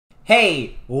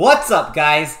Hey, what's up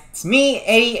guys? It's me,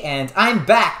 Eddie, and I'm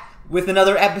back with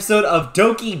another episode of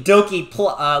Doki Doki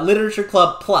Literature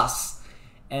Club Plus.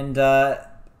 And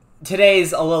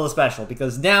today's a little special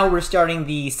because now we're starting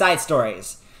the side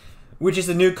stories, which is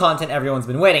the new content everyone's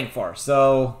been waiting for.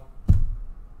 So,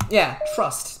 yeah,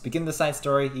 trust. Begin the side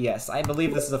story. Yes, I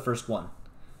believe this is the first one.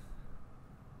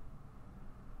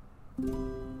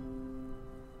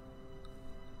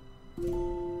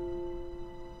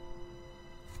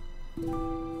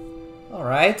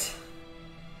 Alright.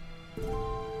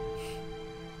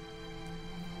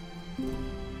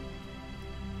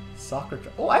 Soccer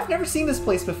Oh, I've never seen this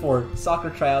place before. Soccer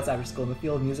tryouts after school in the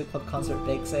field, music club, concert,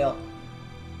 bake sale.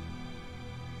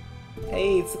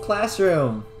 Hey, it's the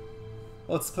classroom.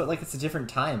 Well, it's put like it's a different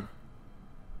time.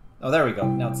 Oh, there we go.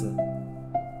 Now it's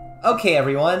a... Okay,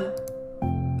 everyone.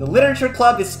 The literature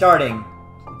club is starting.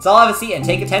 Let's all have a seat and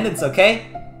take attendance, okay?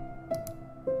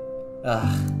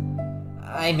 Ugh.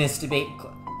 I miss debate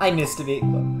club.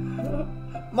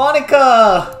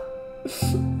 Monica!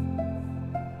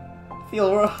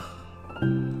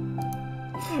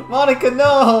 Monica,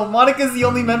 no! Monica's the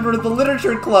only member of the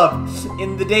literature club.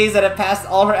 In the days that have passed,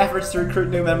 all her efforts to recruit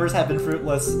new members have been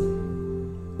fruitless.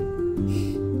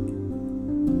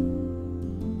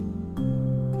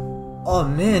 Oh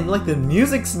man, like the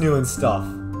music's new and stuff.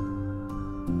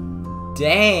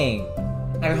 Dang.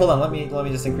 Alright, hold on, let me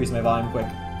just increase my volume quick.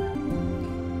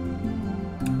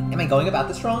 Am I going about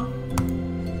this wrong?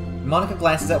 Monica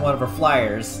glances at one of her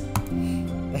flyers.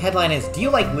 The headline is, "Do you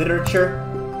like literature?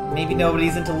 Maybe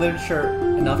nobody's into literature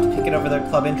enough to pick it over their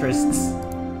club interests.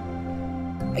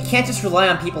 I can't just rely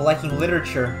on people liking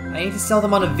literature. I need to sell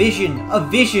them on a vision. A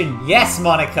vision! Yes,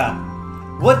 Monica!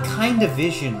 What kind of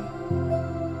vision?"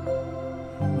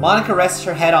 Monica rests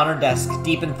her head on her desk,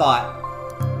 deep in thought.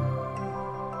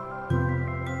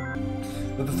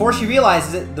 But before she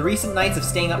realizes it, the recent nights of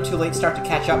staying up too late start to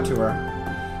catch up to her.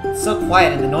 It's so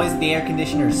quiet and the noise of the air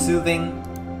conditioner is soothing.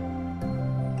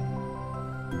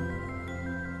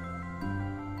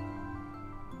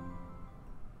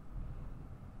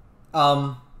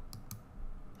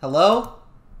 Hello?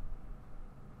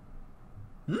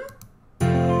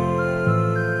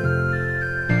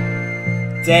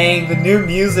 Dang, the new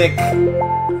music.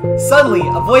 Suddenly,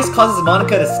 a voice causes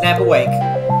Monica to snap awake.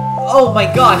 Oh my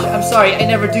gosh, I'm sorry, I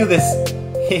never do this.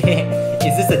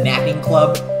 Is this a napping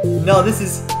club? No, this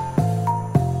is...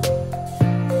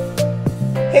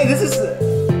 Hey, this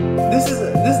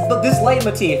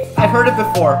leitmotif. I've heard it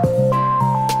before.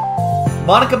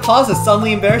 Monica pauses,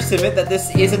 suddenly embarrassed to admit that this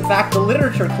is in fact the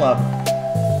literature club.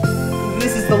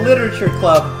 This is the literature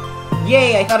club.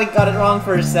 Yay, I thought I got it wrong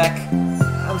for a sec.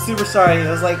 I'm super sorry, it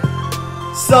was like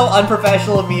so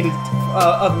unprofessional of me to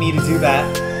do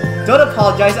that. Don't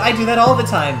apologize, I do that all the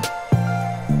time.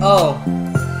 Oh.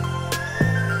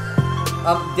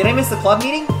 Did I miss the club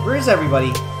meeting? Where is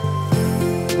everybody?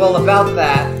 Well, about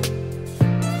that,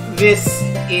 this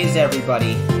is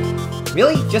everybody.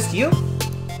 Really? Just you?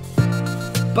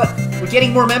 But we're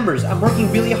getting more members. I'm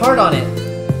working really hard on it.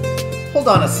 Hold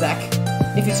on a sec.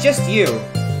 If it's just you,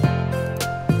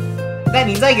 that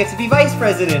means I get to be vice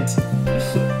president.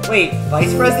 Wait,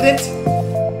 vice president?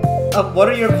 What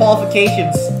are your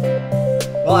qualifications?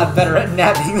 Well, I'm better at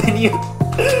napping than you.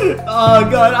 Oh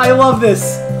god, I love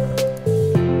this.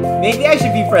 Maybe I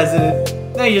should be president.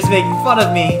 Now you're just making fun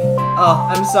of me. Oh,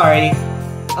 I'm sorry.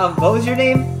 What was your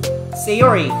name?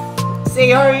 Sayori.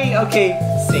 Sayori? Okay,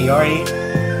 Sayori.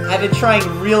 I've been trying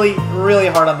really, really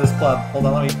hard on this club. Hold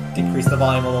on, let me decrease the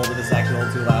volume a little bit. This is actually a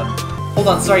little too loud. Hold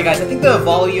on, sorry guys. I think the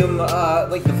volume,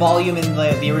 the volume in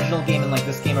the original game and like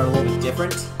this game are a little bit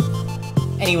different.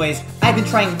 Anyways, I've been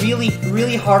trying really,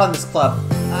 really hard on this club.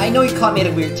 I know you caught me at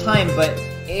a weird time, but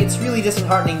it's really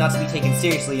disheartening not to be taken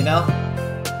seriously, you know?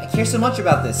 I care so much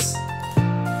about this.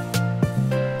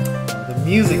 The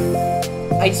music.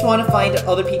 I just want to find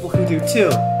other people who do too.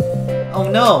 Oh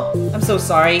no, I'm so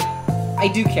sorry. I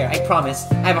do care, I promise.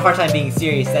 I have a hard time being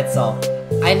serious, that's all.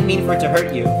 I didn't mean for it to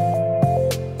hurt you.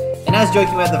 And I was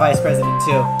joking about the vice president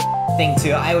thing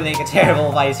too. I would make a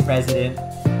terrible vice president.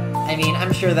 I mean,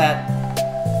 I'm sure that...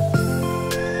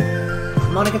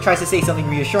 Monica tries to say something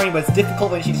reassuring, but it's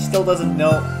difficult when she still doesn't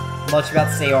know much about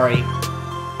Sayori.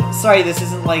 I'm sorry, this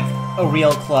isn't like a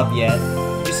real club yet.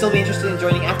 Would you still be interested in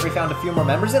joining after we found a few more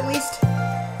members at least?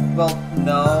 Well,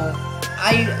 no.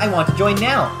 I want to join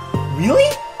now. Really?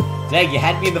 Dang, you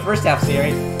had me in the first half,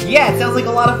 Sayori. Yeah, it sounds like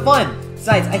a lot of fun.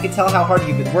 Besides, I can tell how hard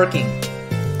you've been working.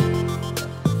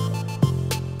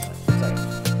 Sorry.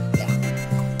 Yeah.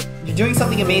 You're doing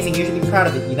something amazing, you should be proud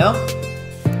of it, you know?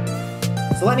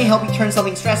 So let me help you turn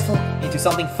something stressful into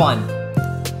something fun.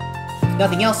 If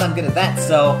nothing else, I'm good at that,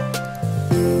 so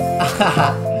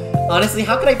Honestly,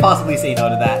 how could I possibly say no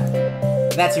to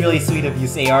that? That's really sweet of you,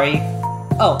 Sayori.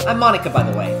 Oh, I'm Monica, by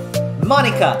the way.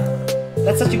 Monica!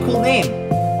 That's such a cool name.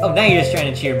 Oh, now you're just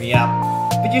trying to cheer me up.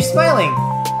 But you're smiling.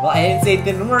 Well, I didn't say it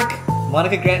didn't work.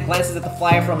 Monica glances at the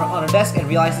flyer from on her desk and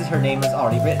realizes her name is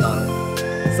already written on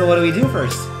it. So what do we do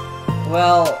first?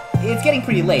 Well, it's getting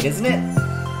pretty late, isn't it?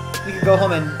 We could go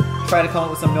home and try to come up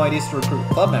with some new ideas to recruit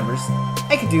club members.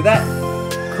 I could do that.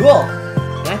 Cool.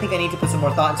 And I think I need to put some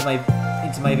more thought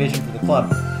into my vision for the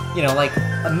club. You know, like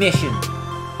a mission.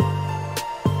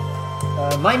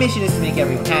 My mission is to make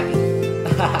everyone happy.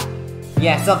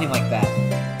 Yeah, something like that.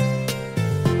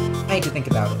 I need to think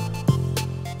about it.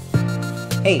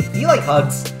 Hey, do you like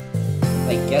hugs?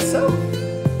 I guess so?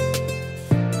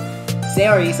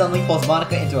 Sayori suddenly pulls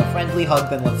Monica into a friendly hug,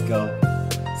 then let's go.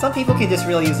 Some people can just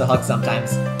really use a hug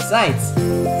sometimes. Besides,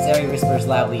 Sayori whispers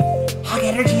loudly, hug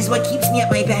energy is what keeps me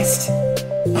at my best.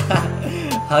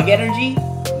 Hug energy?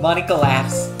 Monica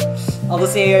laughs. Although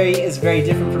Sayori is very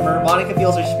different from her, Monica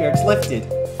feels her spirits lifted.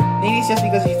 Maybe it's just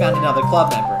because she found another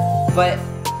club member. But,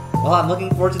 well, I'm looking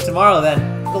forward to tomorrow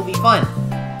then. It'll be fun.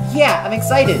 Yeah, I'm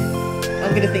excited.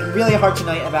 I'm gonna think really hard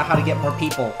tonight about how to get more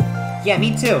people. Yeah,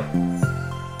 me too.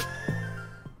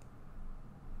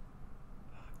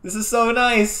 This is so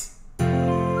nice. A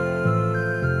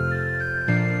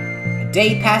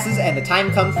day passes and the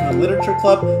time comes for the literature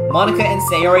club, Monica and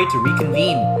Sayori to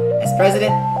reconvene. As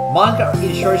president, Monica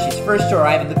ensures she's first to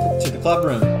arrive to the club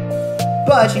room.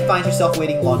 But she finds herself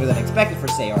waiting longer than expected for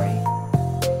Sayori.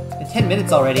 In 10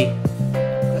 minutes already.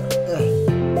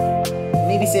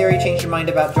 Maybe Sayori changed her mind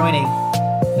about joining.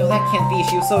 No, that can't be.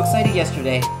 She was so excited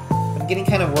yesterday. I'm getting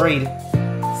kind of worried.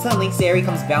 Suddenly, Sayori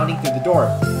comes bounding through the door.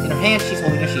 In her hand, she's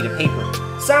holding a sheet of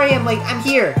paper. Sorry, I'm late. I'm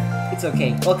here. It's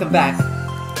okay. Welcome back.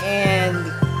 And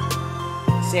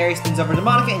Sayori spins over to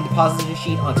Monica and deposits the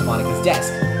sheet onto Monica's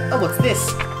desk. Oh, what's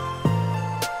this?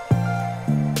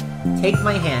 Take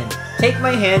my hand. Take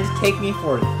my hand. Take me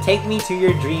forward. Take me to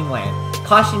your dreamland.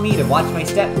 Caution me to watch my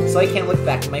step so I can't look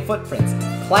back at my footprints.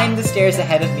 Climb the stairs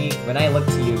ahead of me when I look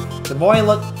to you. The more I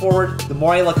look forward, the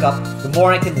more I look up, the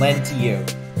more I can lend to you.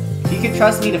 If you can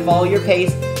trust me to follow your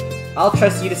pace, I'll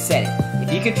trust you to set it.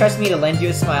 If you can trust me to lend you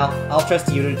a smile, I'll trust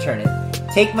you to return it.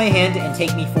 Take my hand and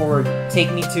take me forward.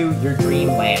 Take me to your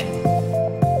dreamland.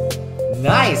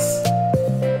 Nice!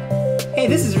 Hey,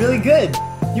 this is really good.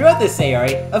 You wrote this,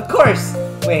 Sayori. Of course!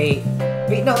 Wait,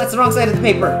 no, that's the wrong side of the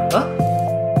paper. Huh?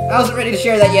 I wasn't ready to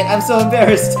share that yet. I'm so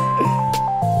embarrassed.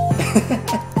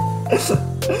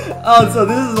 Oh, so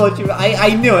this is what you...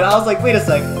 I knew it. I was like, wait a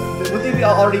sec. Would they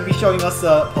already be showing us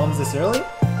poems this early?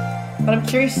 But I'm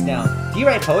curious now. Do you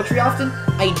write poetry often?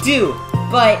 I do,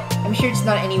 but I'm sure it's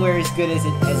not anywhere as good as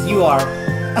you are.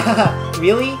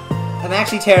 Really? I'm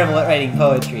actually terrible at writing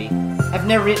poetry. I've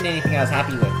never written anything I was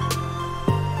happy with.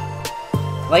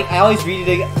 Like, I always read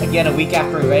it again a week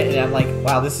after I read it, and I'm like,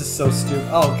 wow, this is so stupid.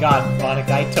 Oh god,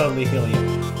 Monica, I totally feel you.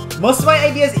 Most of my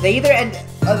ideas, they either end...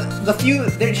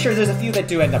 Sure, there's a few that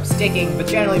do end up sticking, but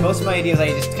generally most of my ideas I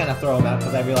just kind of throw them out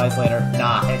because I realize later,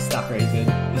 nah, it's not very good.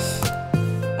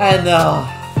 And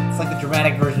it's like the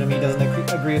dramatic version of me doesn't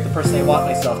agree with the person I want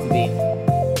myself to be.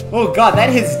 Oh god, that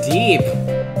hits deep!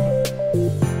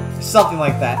 Something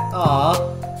like that. Aww.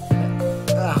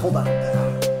 Hold on.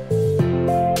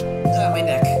 My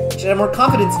neck. You should have more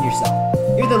confidence in yourself.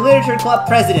 You're the literature club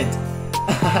president.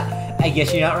 I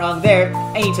guess you're not wrong there.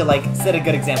 I need to, like, set a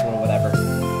good example or whatever.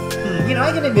 You know,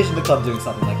 I can envision the club doing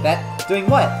something like that. Doing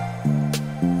what?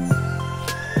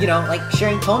 You know, like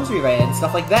sharing poems we write and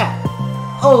stuff like that.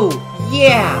 Oh,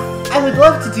 yeah! I would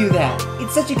love to do that!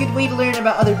 It's such a good way to learn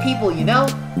about other people, you know?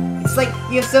 It's like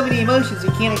we have so many emotions we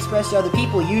can't express to other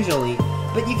people usually,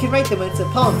 but you can write them when it's a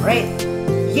poem, right?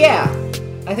 Yeah!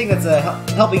 I think that's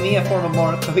helping me form a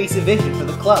more cohesive vision for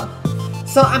the club.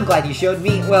 So I'm glad you showed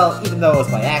me, well, even though it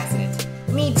was by accident.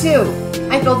 Me too!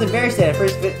 I felt embarrassed at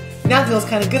first, but now it feels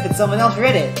kind of good that someone else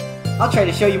read it. I'll try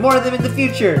to show you more of them in the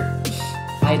future.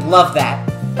 I love that.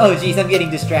 Oh jeez, I'm getting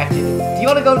distracted. Do you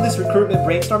want to go to this recruitment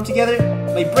brainstorm together?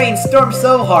 My brain stormed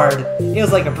so hard. It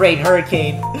was like a brain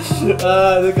hurricane.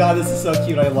 God, this is so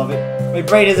cute, I love it. My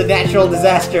brain is a natural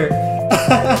disaster.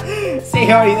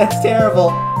 Sayori, that's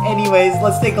terrible. Anyways,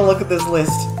 let's take a look at this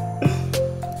list.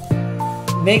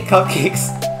 Make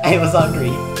cupcakes. I was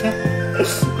hungry.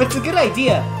 But it's a good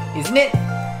idea, isn't it?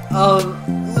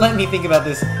 Let me think about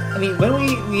this. I mean, when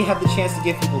we have the chance to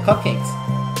give people cupcakes,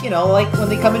 you know, like when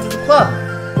they come into the club.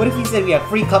 What if we said we have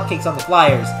free cupcakes on the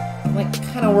flyers? I'm like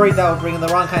kind of worried that would bring in the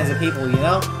wrong kinds of people, you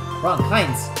know? Wrong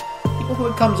kinds. People who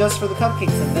would come just for the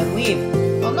cupcakes and then leave.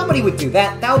 Well, nobody would do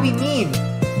that. That would be mean.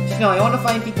 You know, I want to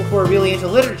find people who are really into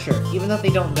literature, even though they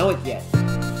don't know it yet.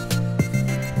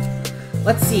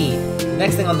 Let's see.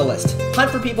 Next thing on the list.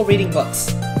 Hunt for people reading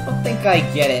books. I don't think I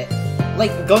get it.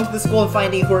 Like, going to the school and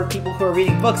finding people who are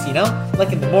reading books, you know?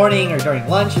 Like in the morning or during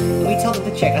lunch, and we tell them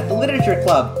to check out the literature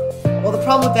club. Well, the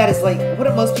problem with that is, like,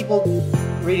 wouldn't most people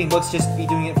reading books just be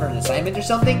doing it for an assignment or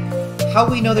something? How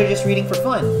do we know they're just reading for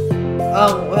fun?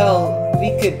 Well, we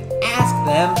could ask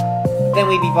them, but then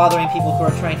we'd be bothering people who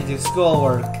are trying to do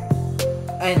schoolwork.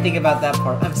 I didn't think about that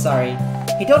part. I'm sorry.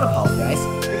 Hey, don't apologize.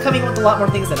 You're coming up with a lot more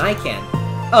things than I can.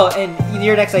 Oh, and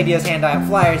your next idea is hand out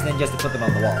flyers and then just to put them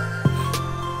on the wall.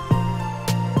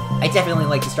 I definitely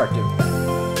like to start doing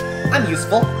that. I'm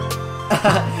useful.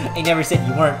 I never said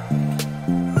you weren't.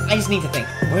 I just need to think.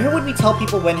 Where would we tell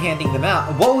people when handing them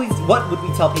out? What would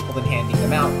we tell people when handing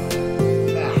them out?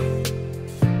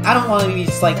 I don't want to be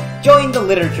just like, join the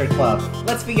literature club.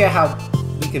 Let's figure out how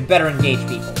we can better engage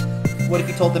people. What if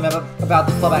you told them about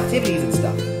the club activities and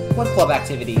stuff? What club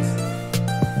activities?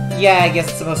 Yeah, I guess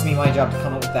it's supposed to be my job to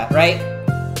come up with that, right?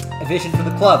 A vision for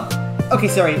the club. Okay,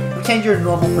 sorry. Pretend you're a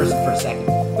normal person for a second.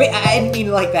 Wait, I didn't mean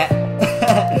it like that.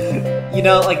 You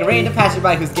know, like a random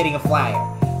passerby who's getting a flyer.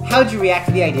 How'd you react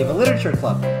to the idea of a literature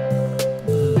club?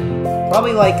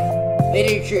 Probably like,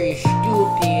 literature is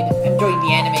stupid. I'm joining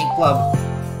the anime club.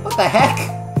 What the heck?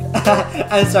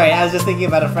 I'm sorry, I was just thinking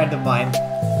about a friend of mine.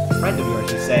 A friend of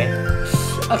yours, you say?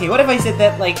 Okay, what if I said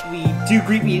that, like, we do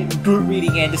group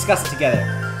reading and discuss it together?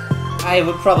 I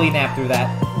would probably nap through that.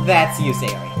 That's you,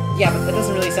 Sayori. Yeah, but that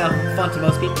doesn't really sound fun to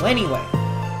most people anyway.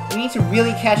 We need to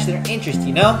really catch their interest,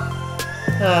 you know?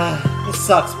 This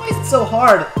sucks. Why is it so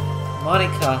hard?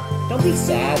 Monica, don't be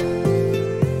sad.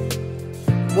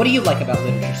 What do you like about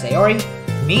literature, Sayori?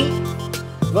 Me?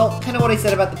 Well, kind of what I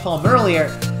said about the poem earlier.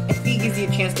 I think it gives you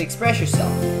a chance to express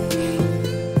yourself.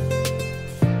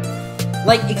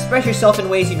 Like, express yourself in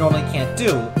ways you normally can't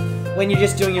do, when you're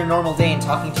just doing your normal day and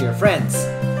talking to your friends.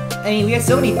 I mean, we have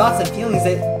so many thoughts and feelings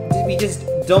that we just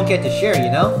don't get to share,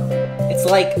 you know? It's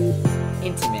like,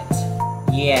 intimate.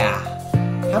 Yeah.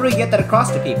 How do we get that across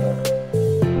to people?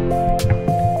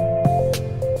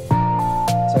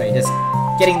 Sorry, just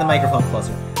getting the microphone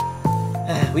closer.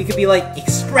 We could be like,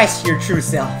 express your true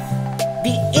self.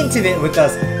 Be intimate with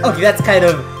us. Okay, that's kind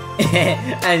of...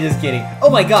 I'm just kidding. Oh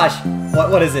my gosh.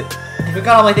 What is it? I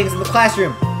forgot all my things in the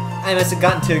classroom. I must have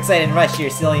gotten too excited and rushed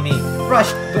here, silly me.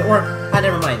 Rushed, but weren't...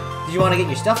 never mind. Did you want to get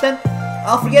your stuff then?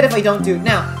 I'll forget if I don't do it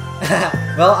now.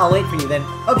 Well, I'll wait for you then.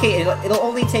 Okay, it'll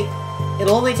only take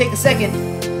a second.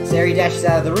 Sayori dashes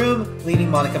out of the room, leaving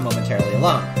Monica momentarily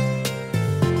alone.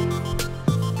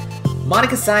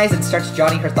 Monica sighs and starts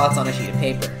jotting her thoughts on a sheet of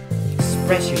paper.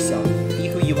 Express yourself. Be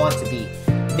who you want to be.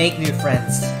 Make new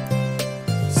friends.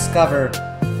 Discover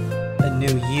a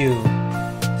new you.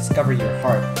 Discover your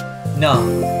heart.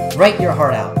 No. Write your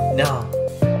heart out. No.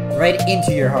 Write it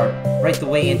into your heart. Write the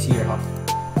way into your heart.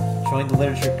 Join the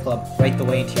literature club. Write the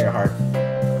way into your heart.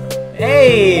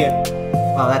 Hey!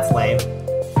 Wow, that's lame.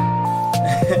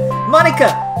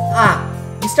 Monica!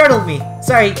 You startled me.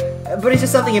 Sorry, but it's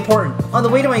just something important. On the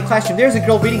way to my classroom, there's a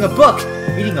girl reading a book.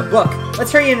 Reading a book?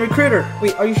 Let's hurry and recruit her.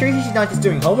 Wait, are you sure she's not just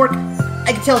doing homework?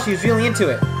 I could tell she was really into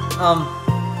it.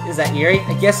 Is that Yuri?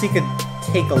 I guess we could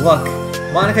take a look.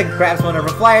 Monica grabs one of her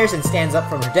flyers and stands up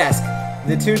from her desk.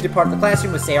 The two depart the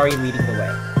classroom with Sayori leading the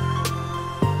way.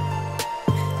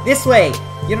 This way!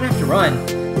 You don't have to run.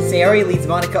 Sayori leads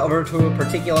Monica over to a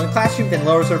particular classroom, then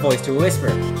lowers her voice to a whisper.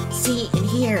 See, in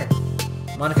here!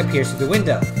 Monica peers through the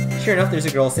window. Sure enough, there's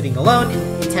a girl sitting alone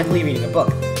and intently reading a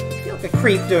book. I feel like a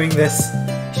creep doing this.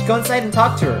 I should go inside and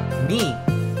talk to her. Me?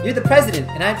 You're the president,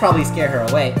 and I'd probably scare her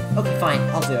away. Okay, fine,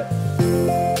 I'll do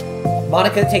it.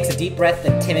 Monica takes a deep breath,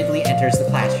 then timidly enters the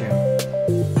classroom.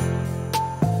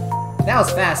 That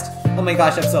was fast. Oh my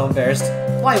gosh, I'm so embarrassed.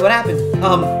 Why, what happened?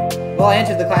 Well, I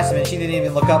entered the classroom and she didn't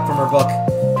even look up from her book.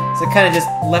 So I kind of just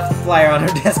left the flyer on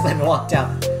her desk and walked out.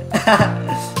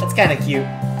 That's kind of cute.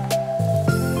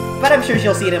 But I'm sure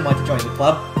she'll see it and want to join the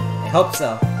club. I hope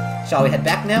so. Shall we head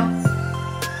back now?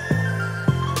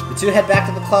 The two head back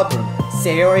to the club room,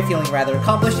 Sayori feeling rather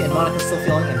accomplished and Monica still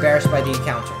feeling embarrassed by the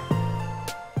encounter.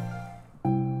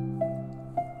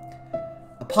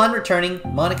 Upon returning,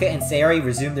 Monica and Sayori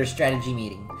resume their strategy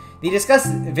meeting. They discuss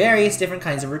various different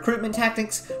kinds of recruitment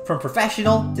tactics, from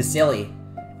professional to silly.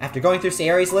 After going through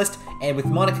Sayori's list, and with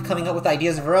Monica coming up with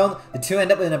ideas of her own, the two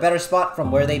end up in a better spot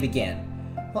from where they began.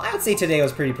 Well, I would say today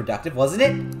was pretty productive, wasn't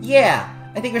it? Yeah!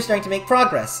 I think we're starting to make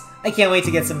progress. I can't wait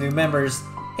to get some new members.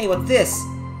 Hey, what's this?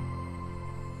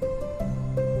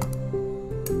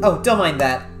 Oh, don't mind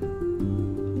that.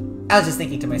 I was just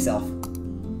thinking to myself.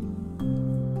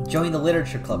 Join the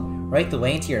literature club. Write the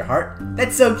way into your heart?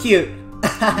 That's so cute!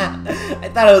 I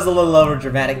thought it was a little over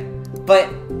dramatic, but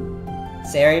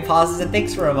Sayori pauses and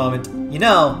thinks for a moment. You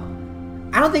know,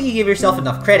 I don't think you give yourself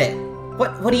enough credit.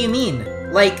 What do you mean?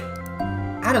 Like,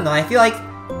 I don't know, I feel like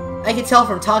I could tell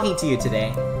from talking to you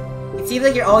today. It seems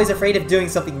like you're always afraid of doing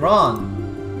something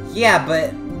wrong. Yeah,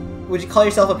 but would you call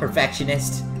yourself a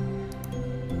perfectionist?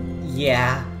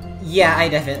 Yeah, I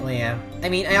definitely am. I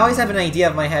mean, I always have an idea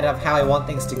in my head of how I want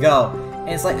things to go, and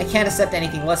it's like I can't accept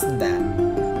anything less than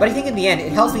that. But I think in the end,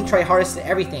 it helps me try hardest at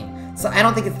everything, so I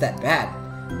don't think it's that bad.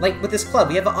 Like, with this club,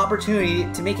 we have an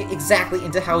opportunity to make it exactly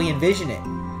into how we envision it.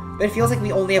 But it feels like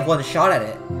we only have one shot at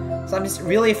it. So I'm just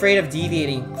really afraid of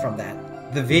deviating from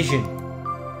that. The vision.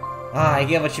 Ah, I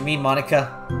get what you mean, Monica.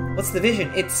 What's the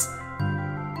vision? It's...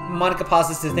 Monica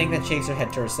pauses to think, then shakes her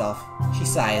head to herself. She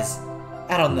sighs.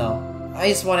 I don't know. I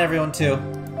just want everyone to...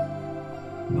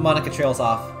 Monica trails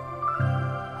off.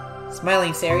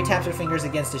 Smiling, Sayori taps her fingers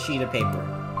against a sheet of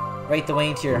paper. Right the way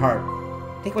into your heart.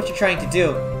 I think what you're trying to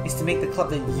do is to make the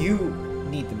club that you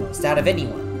need the most out of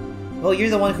anyone. Well, you're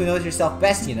the one who knows yourself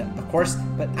best, you know, of course,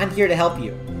 but I'm here to help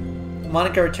you.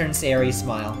 Monica returns Sayori's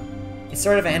smile. It's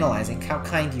sort of analyzing how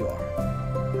kind you are.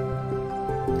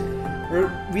 We're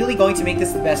really going to make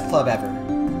this the best club ever.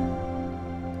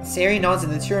 Sayori nods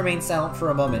and the two remain silent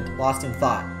for a moment, lost in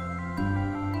thought.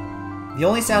 The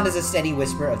only sound is a steady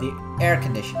whisper of the air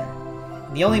conditioner.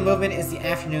 The only movement is the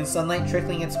afternoon sunlight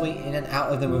trickling its way in and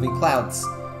out of the moving clouds.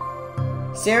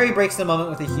 Sayori breaks the moment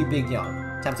with a big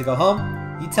yawn. Time to go home?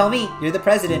 You tell me, you're the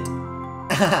president.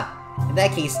 In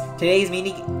that case, today's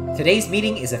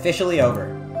meeting is officially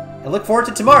over. I look forward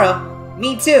to tomorrow.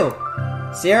 Me too.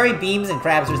 Sayori beams and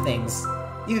grabs her things.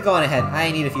 You can go on ahead.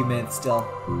 I need a few minutes still.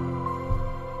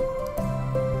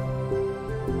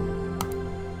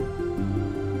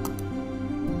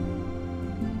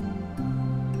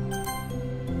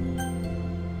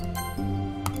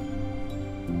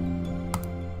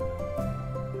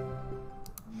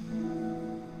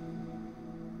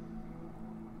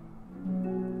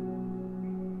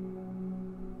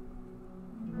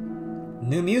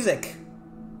 New music.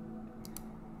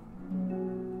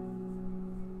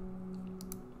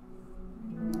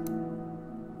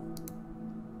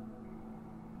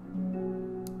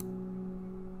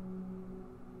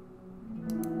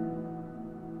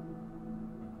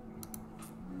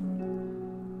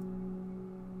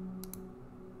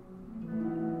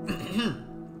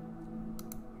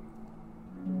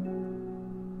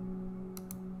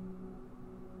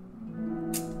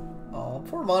 Oh,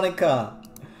 poor Monica.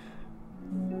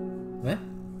 What?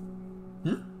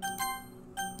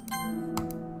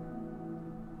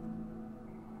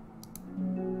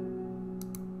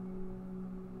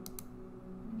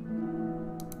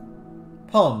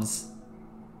 Poems.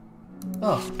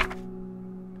 Oh.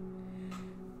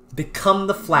 Become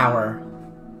the flower.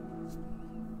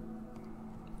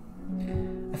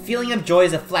 A feeling of joy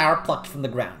is a flower plucked from the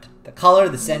ground. The color,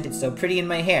 the scent, it's so pretty in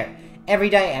my hair. Every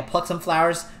day I pluck some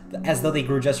flowers as though they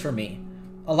grew just for me.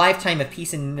 A lifetime of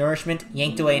peace and nourishment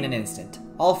yanked away in an instant.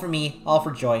 All for me, all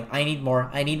for joy. I need more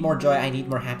joy, I need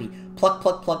more happy. Pluck,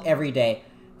 pluck, pluck every day.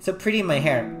 So pretty in my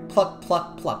hair. Pluck,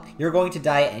 pluck, pluck. You're going to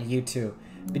die and you too.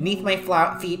 Beneath my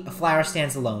feet, a flower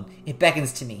stands alone. It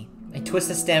beckons to me. I twist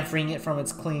the stem, freeing it from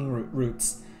its clinging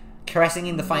roots. Caressing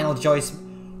in the final joyous...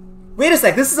 Wait a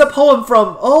sec, this is a poem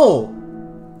from... Oh!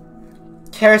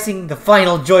 Caressing the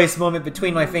final joyous moment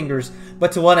between my fingers,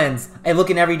 but to what ends? I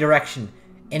look in every direction.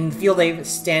 In the field I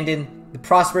stand in, the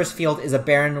prosperous field is a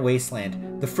barren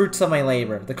wasteland. The fruits of my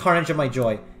labor, the carnage of my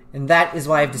joy. And that is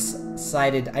why I've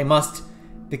decided I must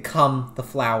become the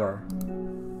flower.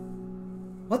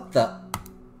 What the...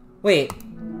 Wait.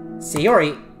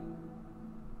 Sayori...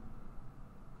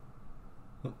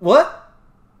 What?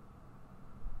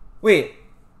 Wait.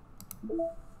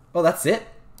 Oh, that's it?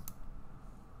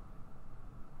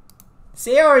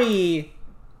 Sayori!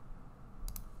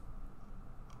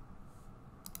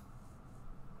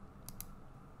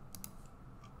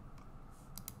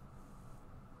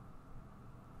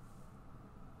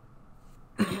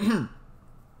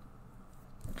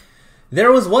 There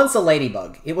was once a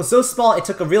ladybug. It was so small it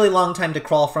took a really long time to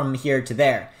crawl from here to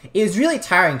there. It was really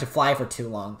tiring to fly for too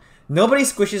long. Nobody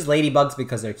squishes ladybugs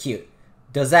because they're cute.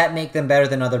 Does that make them better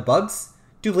than other bugs?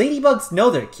 Do ladybugs know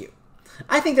they're cute?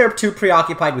 I think they're too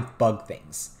preoccupied with bug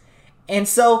things. And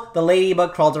so, the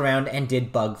ladybug crawled around and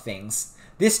did bug things.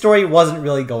 This story wasn't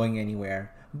really going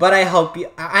anywhere, but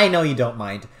I know you don't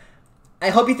mind. I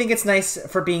hope you think it's nice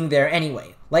for being there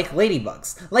anyway. Like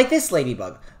ladybugs. Like this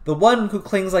ladybug. The one who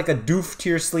clings like a doof to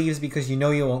your sleeves because you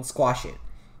know you won't squash it.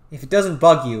 If it doesn't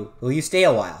bug you, will you stay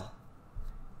a while?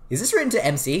 Is this written to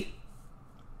MC?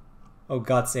 Oh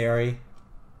god, Sayori.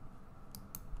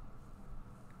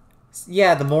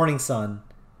 Yeah, the morning sun.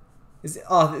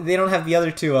 Oh, they don't have the other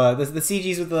two, the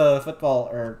CGs with the football,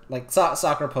 or, like,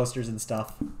 soccer posters and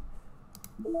stuff.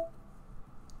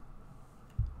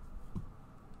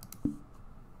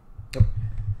 Nope.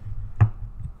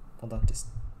 Hold on, just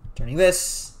turning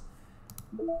this.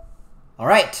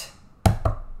 Alright.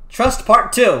 Trust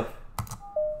Part 2.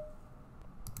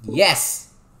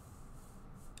 Yes!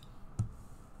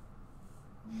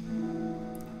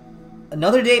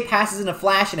 Another day passes in a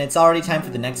flash and it's already time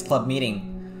for the next club meeting.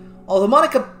 Although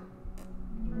Monica...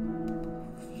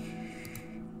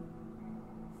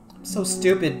 I'm so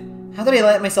stupid. How did I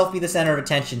let myself be the center of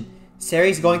attention?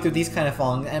 Sari's going through these kind of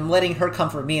things, and I'm letting her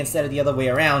comfort me instead of the other way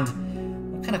around.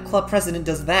 What kind of club president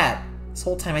does that? This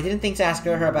whole time I didn't think to ask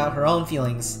her about her own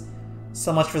feelings.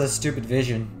 So much for the stupid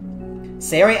vision.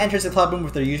 Sayori enters the club room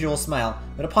with her usual smile,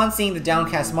 but upon seeing the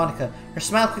downcast Monica, her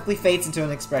smile quickly fades into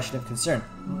an expression of concern.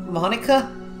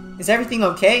 Monica? Is everything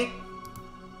okay?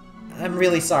 I'm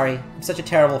really sorry. I'm such a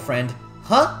terrible friend.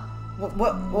 Huh?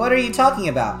 What are you talking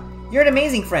about? You're an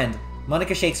amazing friend.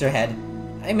 Monica shakes her head.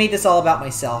 I made this all about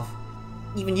myself.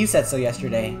 Even you said so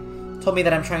yesterday. Told me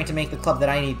that I'm trying to make the club that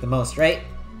I need the most, right?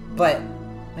 But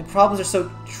my problems are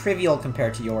so trivial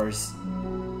compared to yours.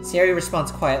 Sayori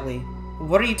responds quietly.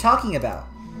 What are you talking about?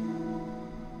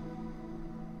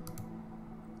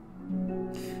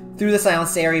 Through the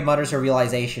silence, Sayori mutters her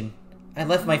realization. I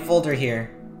left my folder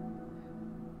here.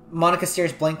 Monica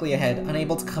stares blankly ahead,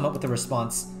 unable to come up with a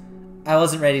response. I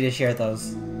wasn't ready to share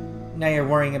those. Now you're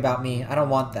worrying about me. I don't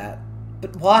want that.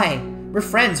 But why? We're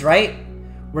friends, right?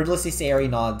 Wordlessly, Sayori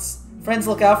nods. Friends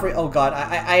look out for... Oh god,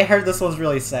 I heard this one's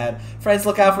really sad. Friends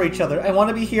look out for each other. I want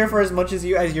to be here for as much as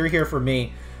you're here for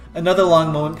me. Another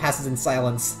long moment passes in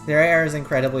silence. Their air is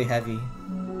incredibly heavy.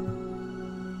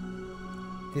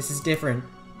 This is different.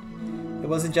 It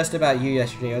wasn't just about you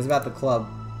yesterday, it was about the club.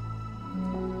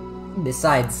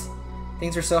 Besides,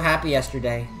 things were so happy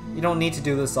yesterday. You don't need to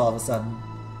do this all of a sudden.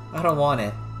 I don't want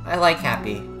it. I like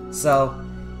happy. So,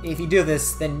 if you do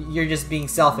this, then you're just being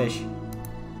selfish.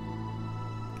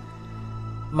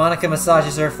 Monica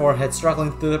massages her forehead,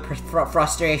 struggling through the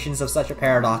frustrations of such a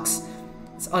paradox.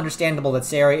 It's understandable that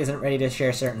Sayori isn't ready to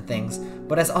share certain things,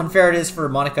 but as unfair it is for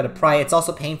Monica to pry, it's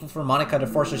also painful for Monica to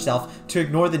force herself to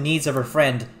ignore the needs of her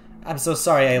friend. I'm so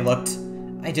sorry I looked.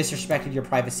 I disrespected your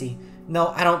privacy. No,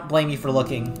 I don't blame you for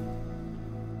looking.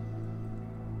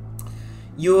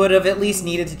 You would have at least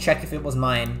needed to check if it was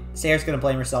mine. Sayori's gonna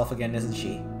blame herself again, isn't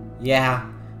she? Yeah.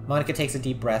 Monica takes a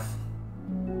deep breath.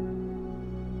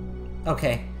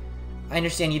 Okay. I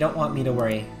understand you don't want me to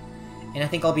worry. And I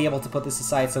think I'll be able to put this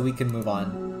aside so we can move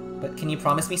on. But can you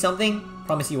promise me something?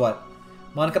 Promise you what?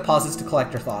 Monica pauses to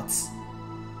collect her thoughts.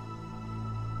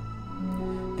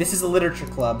 This is a literature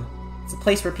club. It's a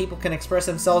place where people can express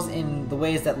themselves in the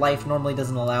ways that life normally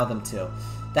doesn't allow them to.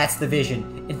 That's the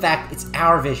vision. In fact, it's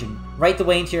our vision. Right the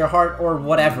way into your heart or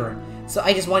whatever. So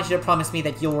I just want you to promise me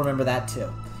that you'll remember that too.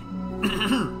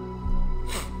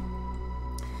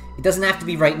 It doesn't have to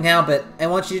be right now, but I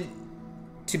want you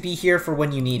to be here for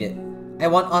when you need it. I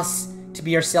want us to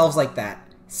be ourselves like that.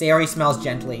 Sayori smiles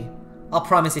gently. I'll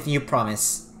promise if you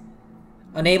promise.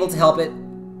 Unable to help it,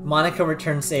 Monica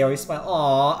returns Sayori's smile.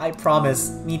 Aww, I promise.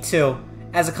 Me too.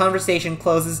 As the conversation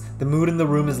closes, the mood in the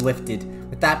room is lifted.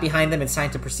 With that behind them, it's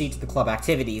time to proceed to the club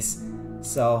activities.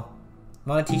 So,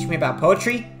 wanna teach me about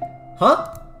poetry? Huh?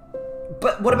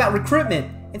 But what about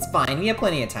recruitment? It's fine, we have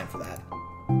plenty of time for that.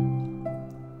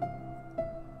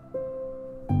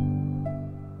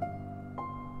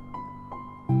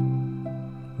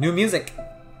 New music.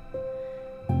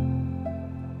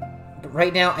 But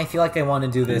right now, I feel like I want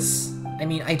to do this. I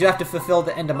mean, I do have to fulfill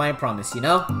the end of my promise, you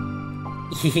know?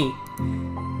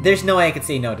 There's no way I could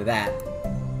say no to that.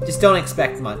 Just don't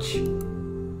expect much.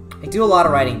 I do a lot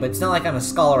of writing, but it's not like I'm a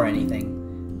scholar or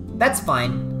anything. That's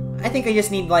fine. I think I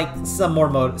just need, like, some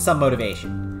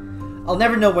motivation. I'll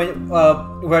never know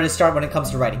where to start when it comes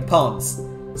to writing poems.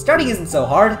 Starting isn't so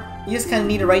hard. You just kind of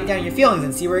need to write down your feelings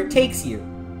and see where it takes you.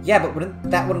 Yeah,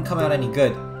 but that wouldn't come out any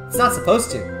good. It's not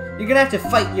supposed to. You're gonna have to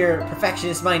fight your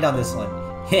perfectionist mind on this one.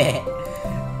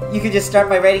 You could just start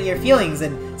by writing your feelings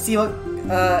and see what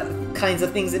kinds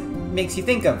of things it makes you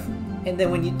think of. And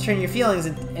then when you turn your feelings,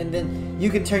 and then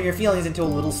you can turn your feelings into a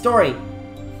little story.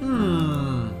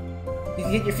 You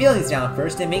can get your feelings down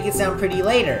first and make it sound pretty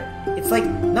later. It's like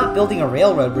not building a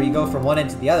railroad where you go from one end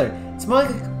to the other. It's more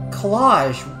like a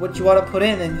collage, what you want to put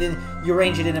in, and then you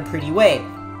arrange it in a pretty way.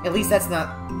 At least that's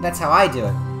how I do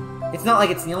it. It's not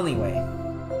like it's the only way.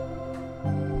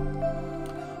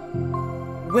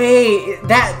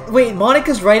 Wait,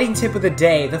 Monica's writing tip of the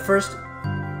day. The first...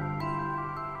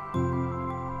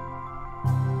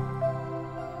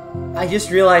 I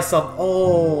just realized something.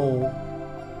 Oh.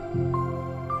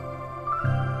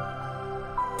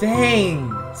 Dang.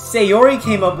 Sayori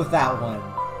came up with that one.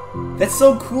 That's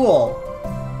so cool.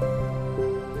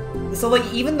 So, like,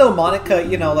 even though Monica,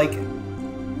 you know, like,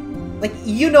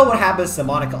 you know what happens to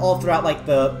Monica all throughout, like,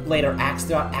 the later acts,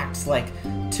 throughout acts, like,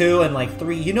 2 and, like,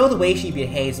 3. You know the way she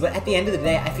behaves, but at the end of the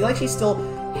day, I feel like she's still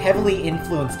heavily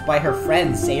influenced by her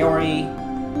friends, Sayori.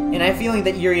 And I have a feeling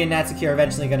that Yuri and Natsuki are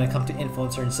eventually going to come to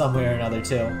influence her in some way or another,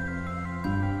 too.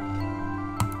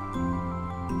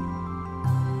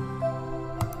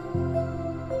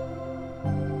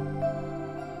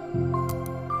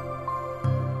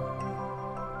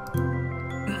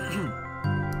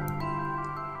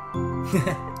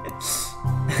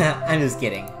 I'm just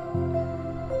kidding.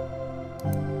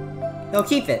 No,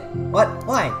 keep it. What?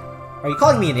 Why? Are you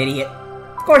calling me an idiot?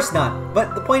 Of course not.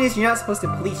 But the point is you're not supposed to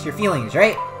police your feelings,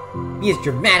 right? Be as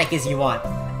dramatic as you want.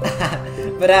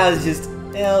 But I was just...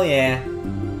 hell yeah.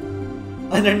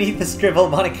 Underneath the scribble,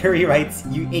 Monica rewrites,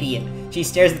 "You idiot." She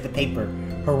stares at the paper.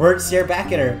 Her words stare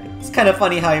back at her. It's kind of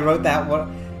funny how he wrote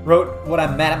what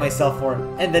I'm mad at myself for,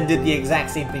 and then did the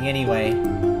exact same thing anyway.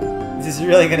 This is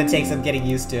really gonna take some getting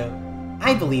used to.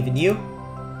 I believe in you.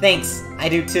 Thanks, I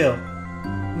do too.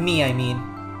 Me, I mean.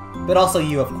 But also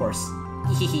you, of course.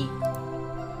 Hehehe.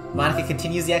 Monica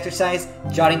continues the exercise,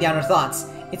 jotting down her thoughts.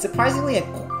 It's surprisingly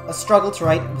a struggle to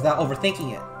write without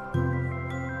overthinking it.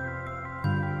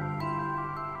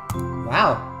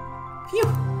 Wow. Phew.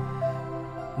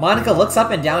 Monica looks up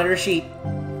and down at her sheet.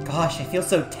 Gosh, I feel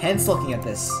so tense looking at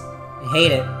this. I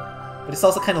hate it. But it's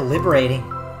also kind of liberating.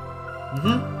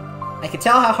 I can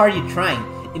tell how hard you're trying.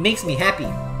 It makes me happy.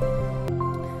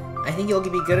 I think you'll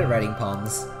be good at writing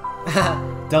poems.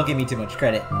 Don't give me too much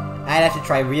credit. I'd have to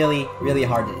try really, really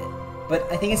hard at it. But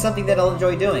I think it's something that I'll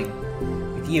enjoy doing.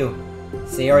 With you.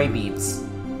 Sayori beams.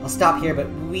 I'll stop here, but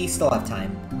we still have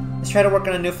time. Let's try to work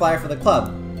on a new flyer for the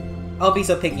club. I won't be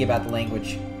so picky about the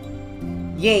language.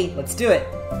 Yay, let's do it!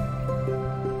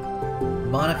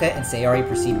 Monica and Sayori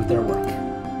proceed with their work.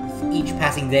 With each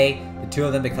passing day, the two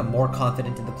of them become more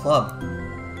confident in the club.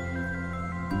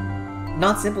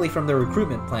 Not simply from their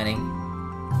recruitment planning,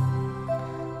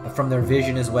 but from their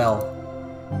vision as well.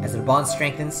 As their bond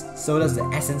strengthens, so does the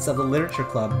essence of the literature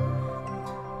club.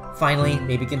 Finally,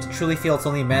 they begin to truly feel it's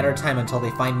only a matter of time until they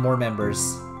find more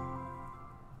members.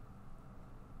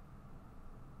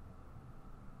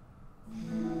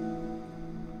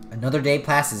 Another day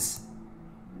passes.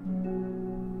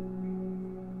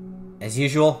 As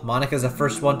usual, Monica's the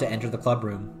first one to enter the club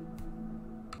room.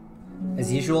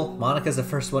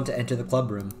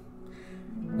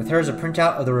 With her is a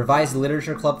printout of the revised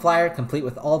literature club flyer, complete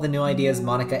with all the new ideas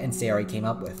Monica and Sayori came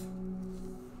up with.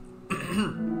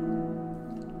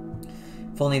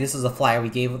 If only this was a flyer we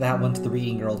gave that one to the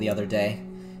reading girl the other day.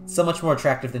 It's so much more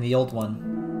attractive than the old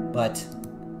one. But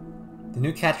the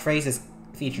new catchphrase is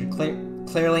featured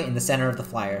clearly in the center of the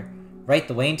flyer. Write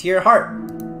the way into your heart!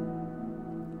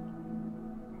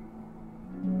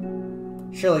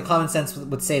 Surely common sense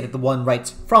would say that the one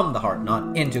writes from the heart,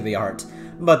 not into the heart.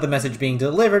 But the message being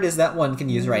delivered is that one can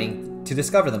use writing to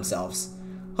discover themselves.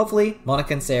 Hopefully,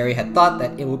 Monica and Sayori had thought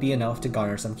that it would be enough to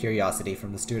garner some curiosity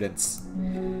from the students.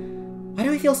 Why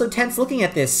do I feel so tense looking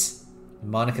at this?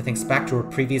 Monica thinks back to her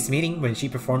previous meeting when she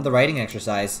performed the writing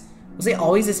exercise. Was I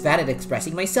always this bad at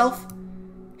expressing myself?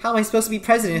 How am I supposed to be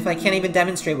president if I can't even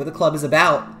demonstrate what the club is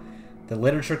about? The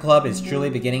literature club is truly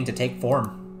beginning to take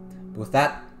form. But with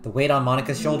that, the weight on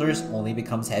Monica's shoulders only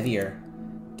becomes heavier.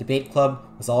 Debate club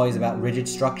was always about rigid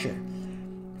structure,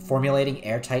 formulating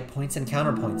airtight points and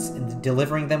counterpoints, and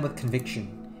delivering them with conviction.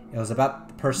 It was about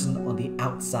the person on the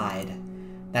outside.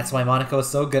 That's why Monica was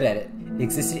so good at it. It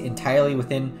existed entirely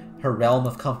within her realm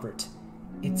of comfort.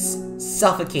 It's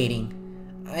suffocating.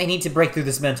 I need to break through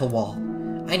this mental wall.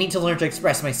 I need to learn to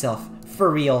express myself. For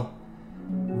real.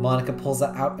 Monica pulls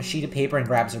out a sheet of paper and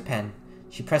grabs her pen.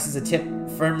 She presses a tip,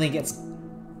 firmly gets...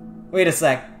 Wait a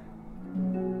sec.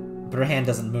 But her hand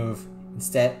doesn't move.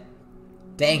 Instead...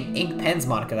 Dang, ink pens,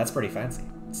 Monica. That's pretty fancy.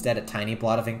 Instead, a tiny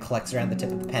blot of ink collects around the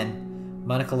tip of the pen.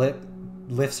 Monica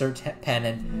lifts her pen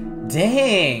and...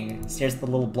 Dang! Stares at the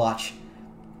little blotch.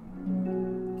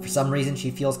 For some reason,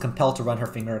 she feels compelled to run her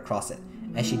finger across it.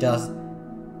 As she does,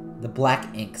 the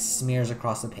black ink smears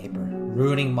across the paper,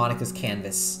 ruining Monica's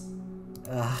canvas.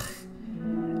 Ugh.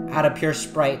 Out of pure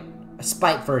spite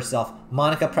for herself,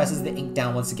 Monica presses the ink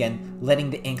down once again, letting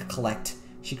the ink collect.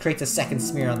 She creates a second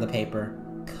smear on the paper.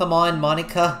 Come on,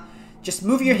 Monica. Just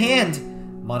move your hand,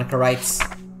 Monica writes.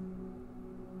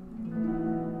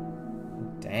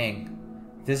 Dang.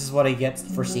 This is what I get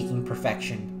for seeking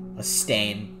perfection. A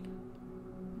stain.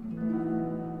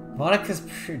 Monika's...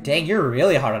 Dang, you're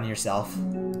really hard on yourself.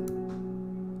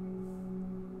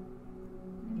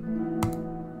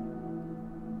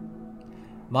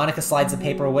 Monika slides the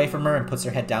paper away from her and puts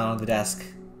her head down on the desk.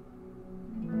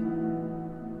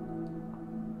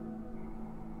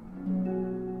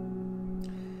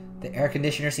 The air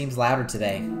conditioner seems louder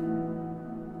today.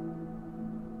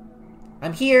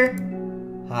 I'm here!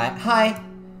 Hi.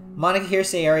 Monika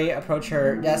hears Sayori approach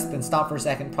her desk, then stop for a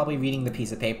second, probably reading the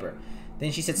piece of paper.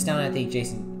 Then she sits down at the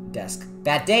adjacent desk.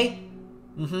 Bad day?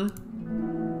 Mm-hmm.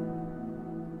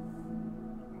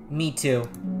 Me too.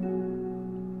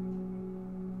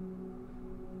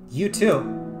 You too.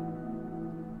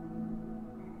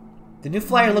 The new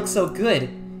flyer looks so good.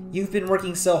 You've been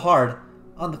working so hard.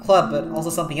 On the club, but also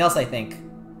something else, I think.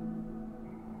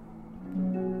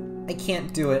 I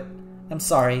can't do it. I'm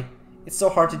sorry. It's so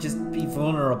hard to just be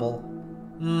vulnerable.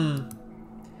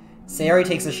 Sayori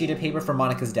takes a sheet of paper from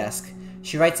Monika's desk.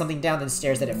 She writes something down, then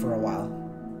stares at it for a while.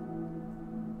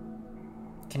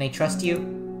 Can I trust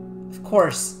you? Of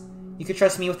course. You could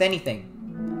trust me with anything.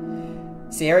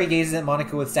 Sayori gazes at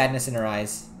Monika with sadness in her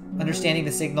eyes. Understanding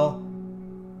the signal,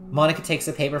 Monika takes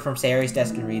the paper from Sayori's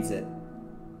desk and reads it.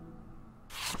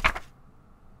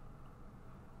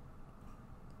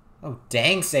 Oh,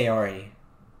 dang, Sayori.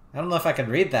 I don't know if I can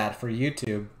read that for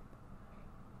YouTube.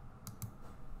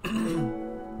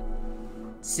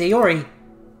 Sayori!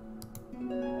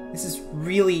 This is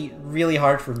really, really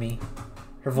hard for me.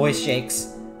 Her voice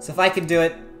shakes. So if I can do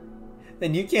it,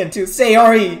 then you can too.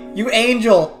 Sayori! You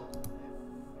angel!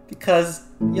 Because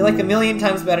you're like a million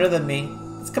times better than me.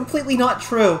 It's completely not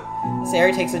true.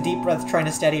 Sayori takes a deep breath, trying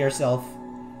to steady herself.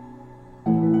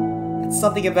 It's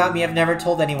something about me I've never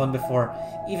told anyone before.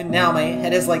 Even now, my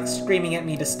head is like screaming at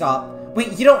me to stop.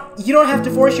 Wait, you don't have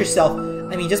to force yourself.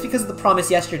 I mean, just because of the promise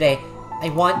yesterday, I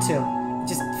want to. It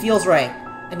just feels right.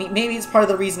 I mean, maybe it's part of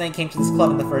the reason I came to this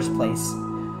club in the first place.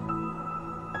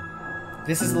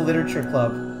 This is the literature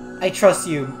club. I trust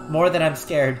you more than I'm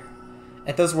scared.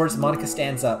 At those words, Monika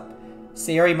stands up.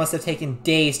 Sayori must have taken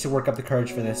days to work up the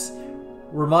courage for this.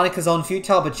 Were Monika's own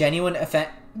futile but genuine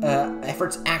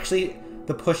efforts actually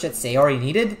the push that Sayori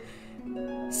needed?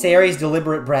 Sayori's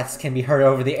deliberate breaths can be heard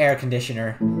over the air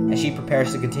conditioner. As she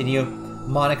prepares to continue,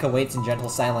 Monika waits in gentle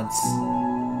silence.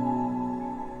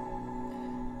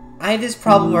 I have this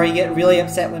problem where I get really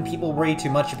upset when people worry too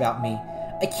much about me.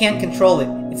 I can't control it.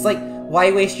 It's like,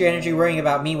 why waste your energy worrying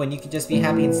about me when you could just be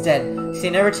happy instead? So I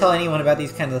never tell anyone about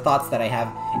these kinds of thoughts that I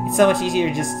have. It's so much easier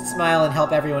to just smile and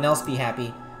help everyone else be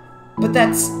happy. But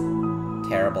that's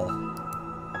terrible.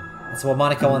 That's what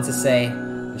Monika wants to say,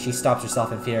 but she stops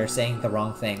herself in fear, saying the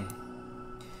wrong thing.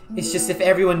 It's just if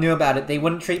everyone knew about it, they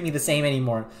wouldn't treat me the same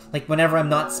anymore. Like whenever I'm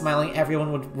not smiling,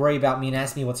 everyone would worry about me and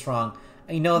ask me what's wrong.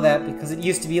 I know that because it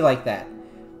used to be like that.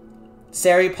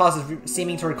 Sayori pauses,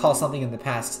 seeming to recall something in the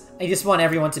past. I just want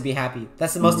everyone to be happy.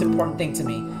 That's the most important thing to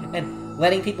me. And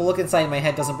letting people look inside my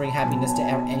head doesn't bring happiness to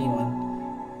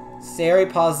anyone. Sayori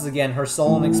pauses again, her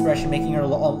solemn expression making her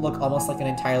look almost like an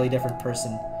entirely different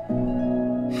person.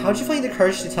 How'd you find the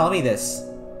courage to tell me this?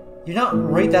 You're not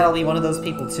worried that I'll be one of those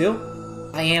people too?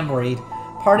 I am worried.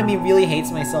 Part of me really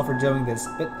hates myself for doing this,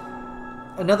 but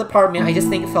another part of me I just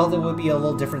think felt it would be a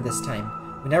little different this time.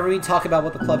 Whenever we talk about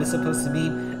what the club is supposed to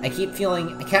mean, I kept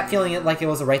feeling it like it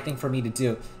was the right thing for me to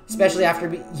do. Especially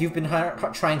after you've been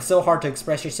trying so hard to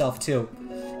express yourself too.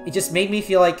 It just made me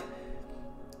feel like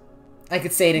I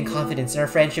could say it in confidence and our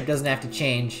friendship doesn't have to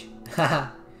change. Haha.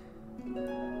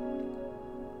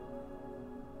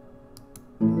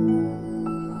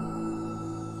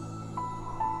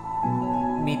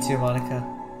 Me too, Monika.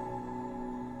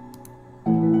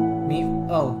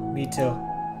 Me too.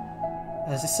 I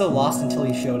was just so lost until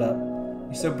you showed up.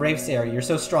 You're so brave, Sayori. You're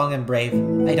so strong and brave.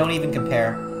 I don't even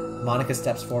compare. Monika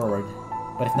steps forward.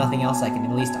 But if nothing else, I can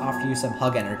at least offer you some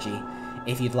hug energy,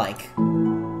 if you'd like.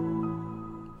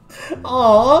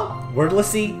 Aww!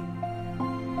 Wordlessly.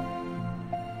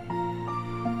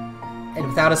 And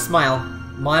without a smile,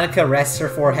 Monika rests her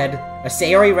forehead.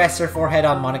 Sayori rests her forehead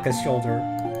on Monika's shoulder.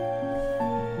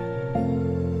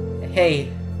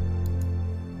 Hey.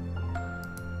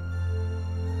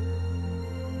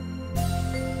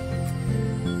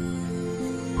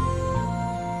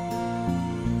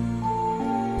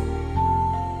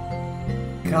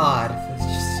 God,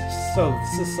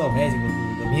 this is so amazing.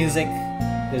 The music,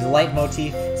 there's a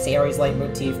leitmotif, Sayori's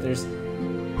leitmotif, there's...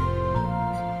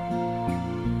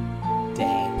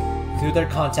 Dang. Through their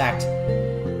contact,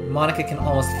 Monika can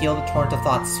almost feel the torrent of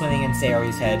thoughts swimming in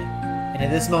Sayori's head. And at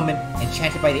this moment,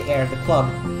 enchanted by the air of the club,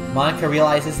 Monika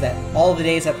realizes that all the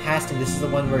days have passed and this is the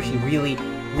one where she really,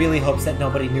 really hopes that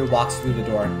nobody new walks through the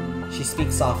door. She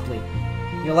speaks softly.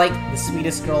 You're like the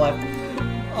sweetest girl I've...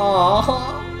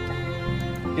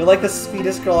 Aww. You're like the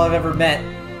sweetest girl I've ever met.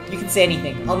 You can say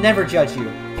anything. I'll never judge you.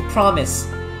 I promise.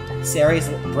 Sayori's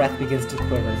breath begins to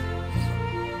quiver.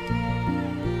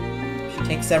 She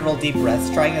takes several deep breaths,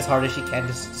 trying as hard as she can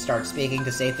to start speaking,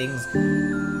 to say things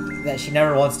that she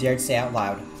never once dared say out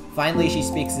loud. Finally, she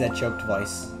speaks in a choked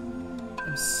voice.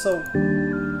 I'm so...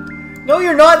 No,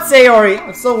 you're not, Sayori!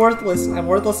 I'm so worthless. I'm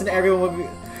worthless and everyone would be...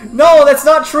 No, that's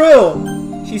not true!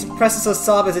 She presses a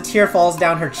sob as a tear falls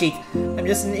down her cheek. I'm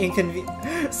just an inconvenient...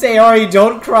 Sayori,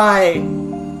 don't cry!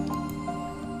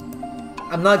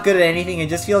 I'm not good at anything. I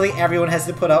just feel like everyone has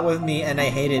to put up with me, and I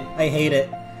hate it. I hate it.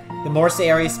 The more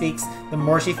Sayori speaks, the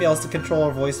more she fails to control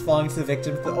her voice, falling to the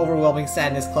victim with the overwhelming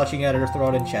sadness clutching at her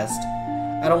throat and chest.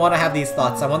 I don't want to have these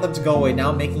thoughts. I want them to go away.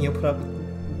 Now I'm making you put up with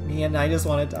me, and I just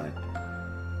want to die.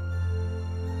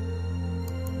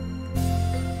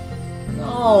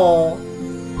 No.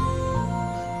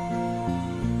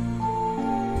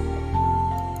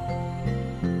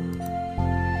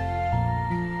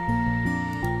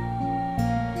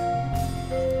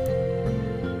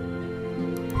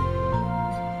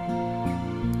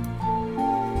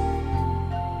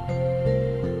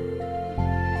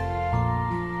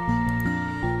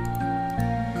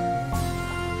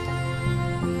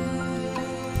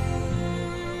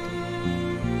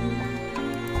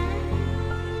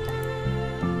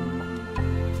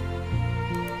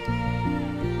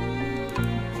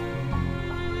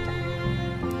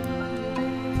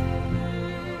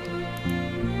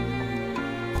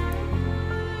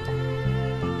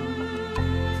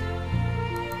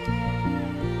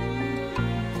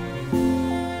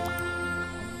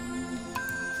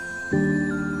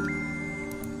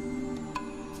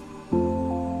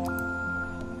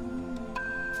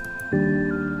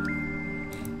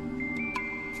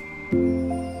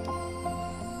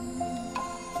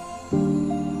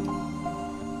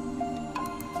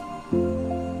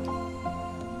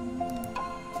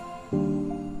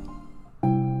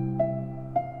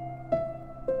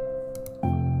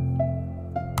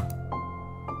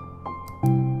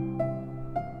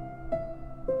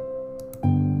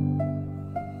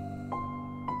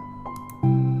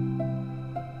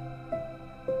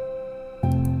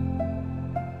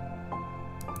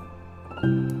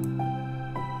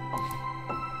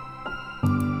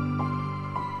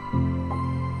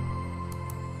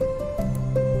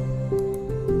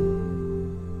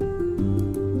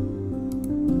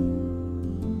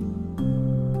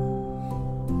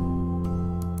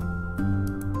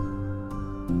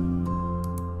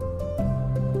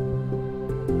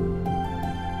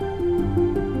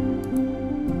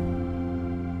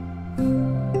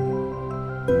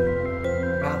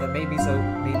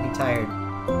 Tired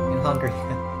and hungry.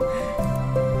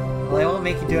 Well, I won't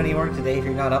make you do any work today if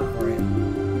you're not up for it.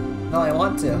 No, I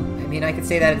want to. I mean, I could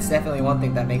say that it's definitely one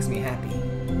thing that makes me happy.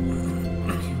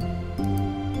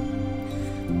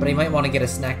 But I might want to get a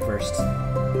snack first.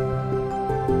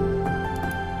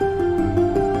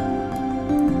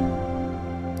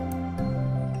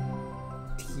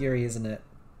 Teary, isn't it?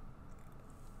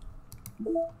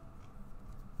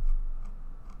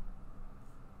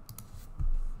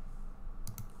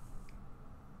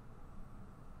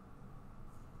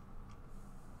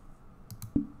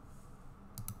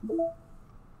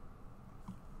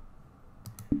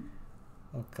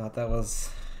 Oh god, that was...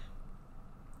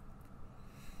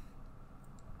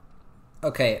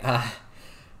 Okay,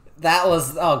 that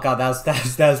was... Oh god, that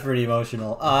was pretty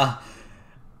emotional.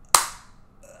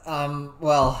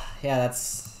 Well, yeah,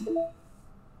 that's...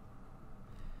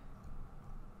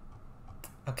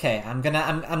 Okay, I'm gonna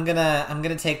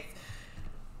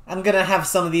have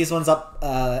some of these ones up,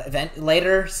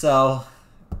 later, so...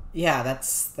 Yeah,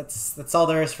 that's all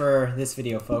there is for this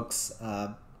video, folks.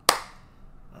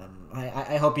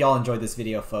 I hope y'all enjoyed this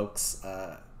video, folks.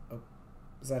 Oh,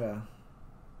 is that a...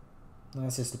 No,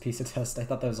 it's just a piece of dust. I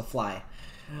thought that was a fly.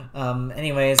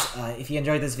 Anyways, if you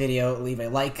enjoyed this video, leave a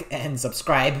like and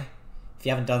subscribe if you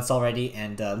haven't done so already,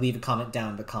 and leave a comment down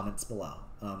in the comments below.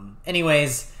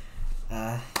 Anyways,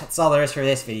 that's all there is for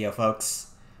this video,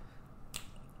 folks.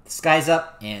 The sky's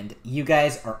up, and you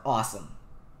guys are awesome.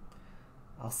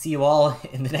 I'll see you all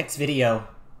in the next video.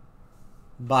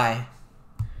 Bye.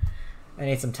 I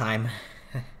need some time.